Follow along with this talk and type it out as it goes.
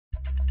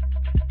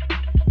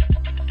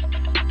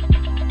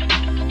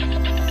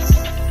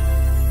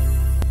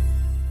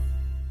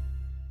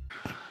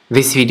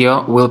This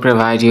video will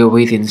provide you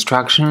with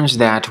instructions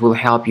that will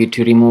help you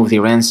to remove the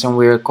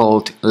ransomware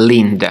called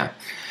Linda.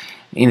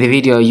 In the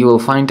video you will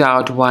find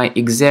out why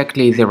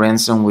exactly the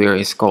ransomware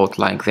is called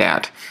like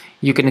that.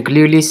 You can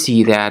clearly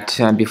see that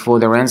before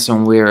the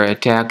ransomware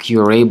attack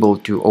you are able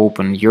to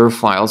open your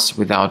files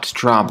without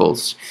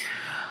troubles.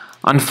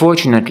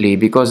 Unfortunately,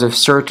 because of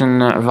certain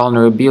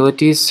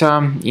vulnerabilities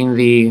in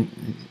the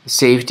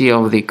safety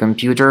of the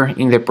computer,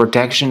 in the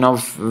protection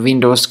of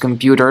Windows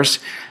computers,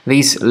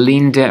 this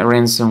Linda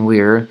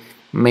ransomware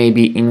may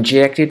be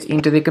injected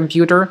into the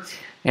computer,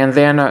 and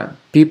then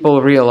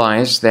people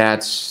realize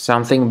that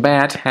something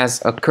bad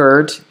has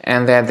occurred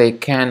and that they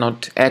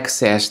cannot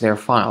access their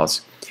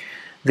files.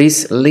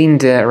 This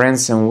Linda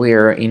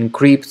ransomware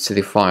encrypts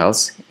the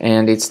files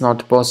and it's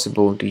not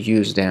possible to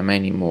use them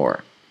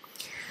anymore.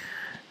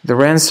 The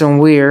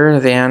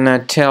ransomware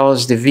then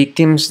tells the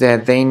victims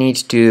that they need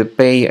to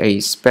pay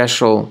a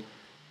special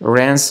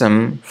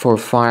ransom for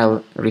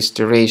file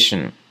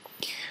restoration.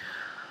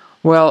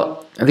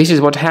 Well, this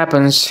is what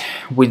happens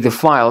with the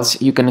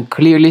files. You can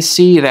clearly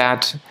see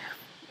that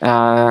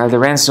the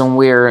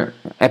ransomware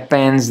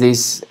appends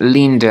this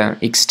Linda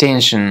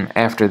extension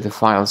after the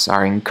files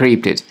are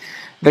encrypted.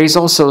 There is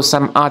also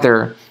some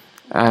other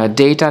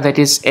data that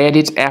is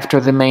added after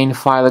the main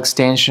file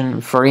extension,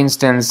 for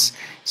instance,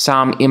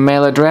 some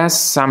email address,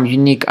 some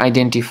unique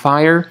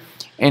identifier,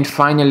 and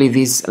finally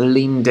this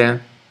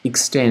Linda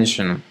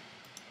extension.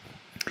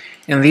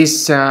 And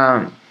this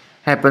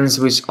happens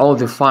with all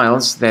the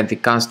files that the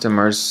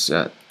customers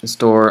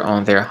store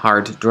on their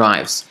hard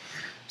drives.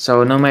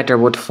 So no matter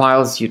what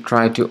files you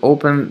try to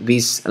open,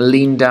 this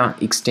Linda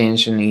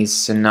extension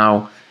is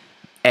now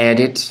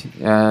added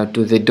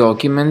to the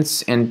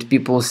documents, and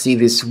people see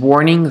this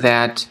warning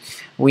that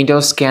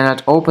Windows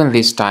cannot open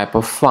this type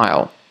of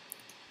file.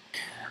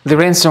 The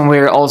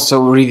ransomware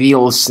also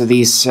reveals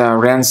this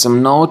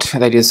ransom note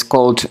that is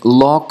called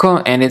lock,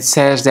 and it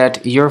says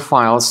that your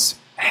files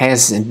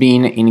has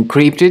been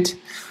encrypted.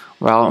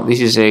 Well, this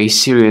is a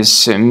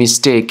serious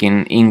mistake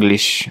in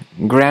English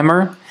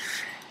grammar,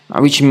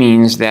 which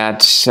means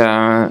that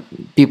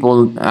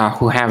people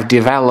who have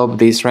developed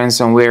this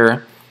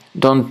ransomware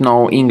don't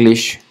know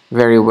English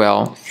very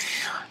well.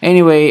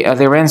 Anyway,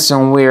 the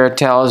ransomware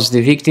tells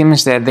the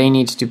victims that they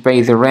need to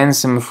pay the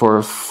ransom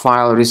for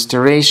file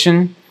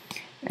restoration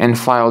and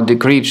file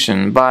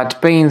decryption, but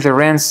paying the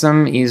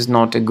ransom is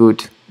not a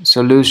good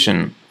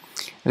solution.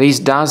 This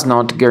does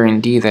not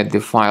guarantee that the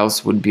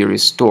files would be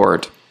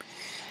restored.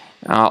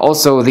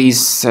 Also,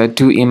 these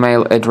two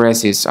email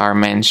addresses are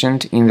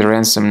mentioned in the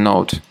ransom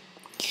note.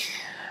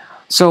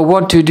 So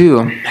what to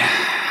do?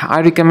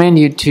 I recommend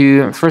you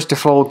to, first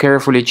of all,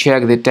 carefully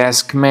check the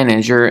task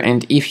manager,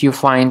 and if you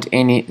find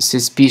any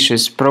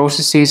suspicious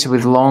processes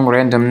with long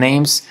random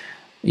names,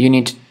 you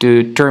need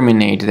to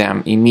terminate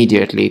them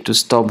immediately to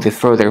stop the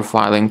further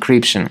file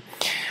encryption.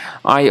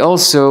 I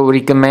also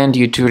recommend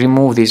you to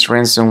remove this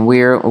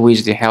ransomware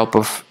with the help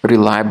of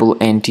reliable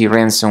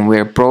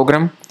anti-ransomware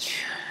program.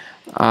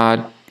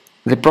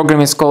 The program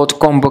is called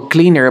Combo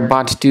Cleaner,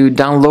 but to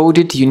download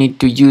it you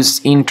need to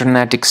use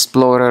Internet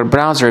Explorer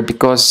browser,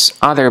 because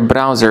other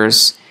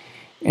browsers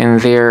and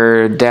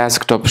their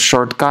desktop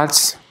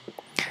shortcuts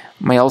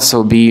may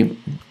also be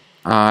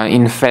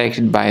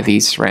infected by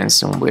this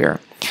ransomware.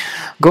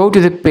 Go to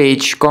the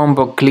page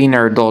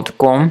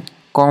combocleaner.com,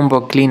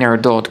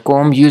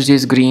 combocleaner.com, use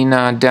this green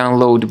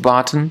download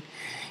button,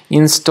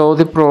 install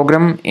the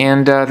program,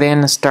 and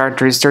then start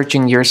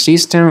researching your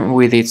system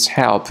with its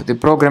help. The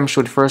program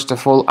should first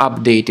of all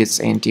update its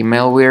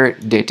anti-malware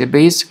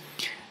database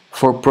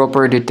for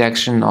proper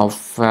detection of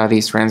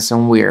this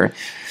ransomware.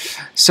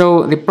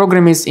 So the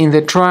program is in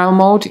the trial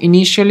mode.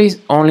 Initially,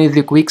 only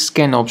the quick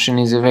scan option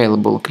is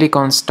available. Click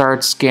on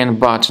Start Scan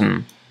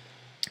button.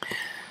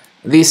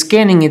 The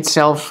scanning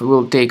itself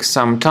will take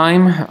some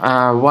time.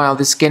 While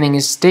the scanning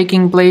is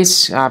taking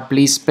place,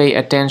 please pay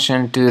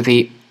attention to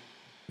the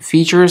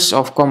features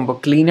of Combo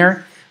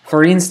Cleaner.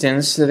 For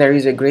instance, there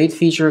is a great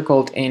feature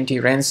called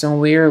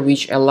anti-ransomware,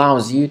 which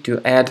allows you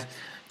to add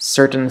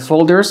certain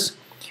folders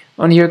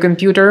on your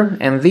computer,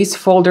 and these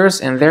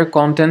folders and their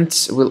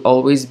contents will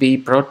always be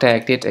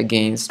protected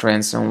against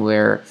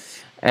ransomware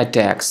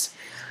attacks.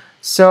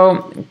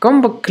 So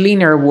Combo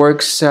Cleaner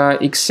works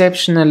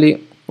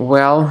exceptionally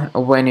well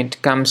when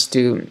it comes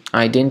to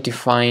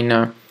identifying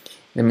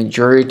the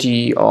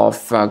majority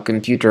of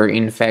computer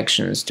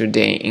infections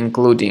today,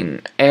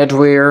 including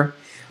adware,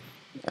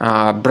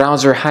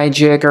 browser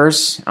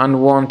hijackers,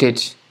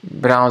 unwanted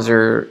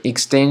browser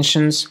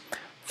extensions,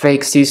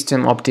 fake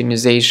system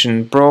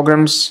optimization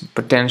programs,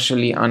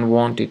 potentially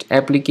unwanted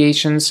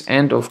applications,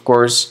 and of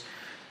course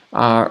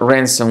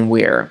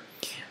ransomware.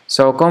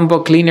 So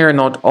Combo Cleaner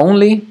not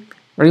only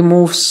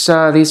removes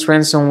this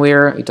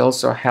ransomware, it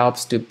also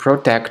helps to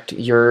protect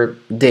your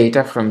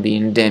data from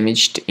being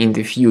damaged in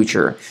the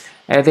future.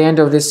 At the end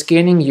of the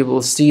scanning you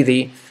will see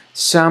the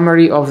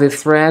summary of the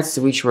threats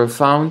which were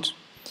found,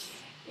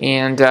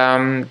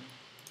 and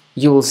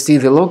you will see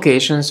the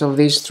locations of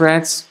these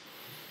threats,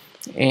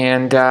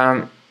 and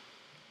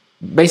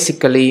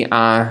Basically,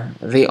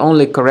 the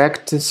only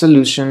correct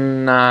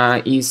solution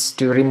is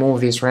to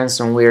remove this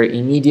ransomware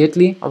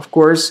immediately. Of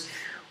course,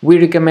 we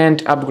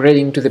recommend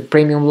upgrading to the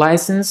premium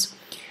license.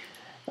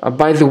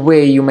 By the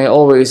way, you may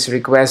always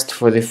request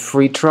for the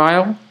free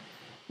trial,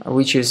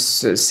 which is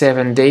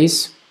 7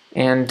 days,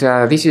 and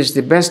this is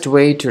the best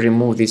way to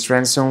remove this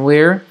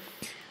ransomware.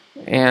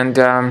 And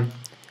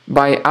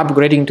by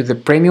upgrading to the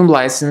premium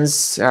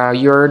license,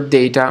 your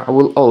data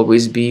will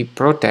always be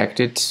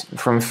protected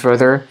from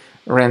further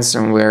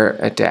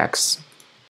ransomware attacks.